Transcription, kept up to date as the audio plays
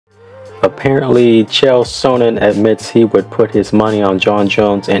Apparently, Chael Sonnen admits he would put his money on Jon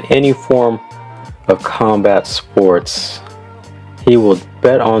Jones in any form of combat sports. He will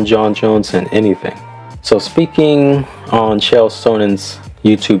bet on Jon Jones in anything. So speaking on Chael Sonnen's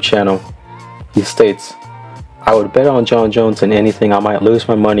YouTube channel, he states, "I would bet on Jon Jones in anything. I might lose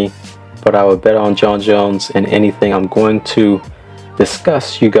my money, but I would bet on Jon Jones in anything. I'm going to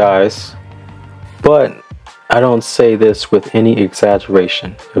discuss, you guys, but I don't say this with any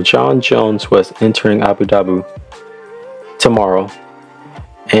exaggeration. If Jon Jones was entering Abu Dhabi tomorrow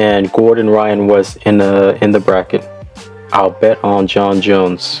and Gordon Ryan was in the bracket, I'll bet on Jon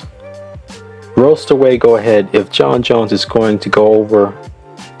Jones. Roast away, go ahead. If Jon Jones is going to go over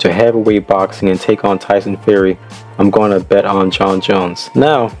to heavyweight boxing and take on Tyson Fury, I'm going to bet on Jon Jones."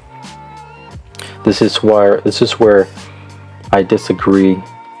 Now, this is where I disagree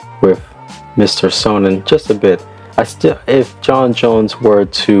with Mr. Sonnen just a bit. If Jon Jones were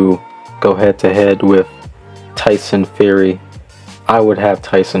to go head to head with Tyson Fury, I would have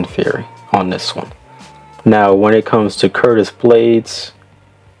Tyson Fury on this one. Now, when it comes to Curtis Blades,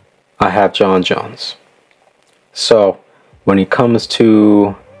 I have Jon Jones. So, when it comes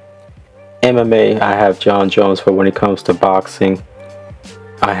to MMA, I have Jon Jones, but when it comes to boxing,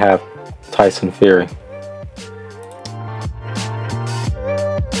 I have Tyson Fury.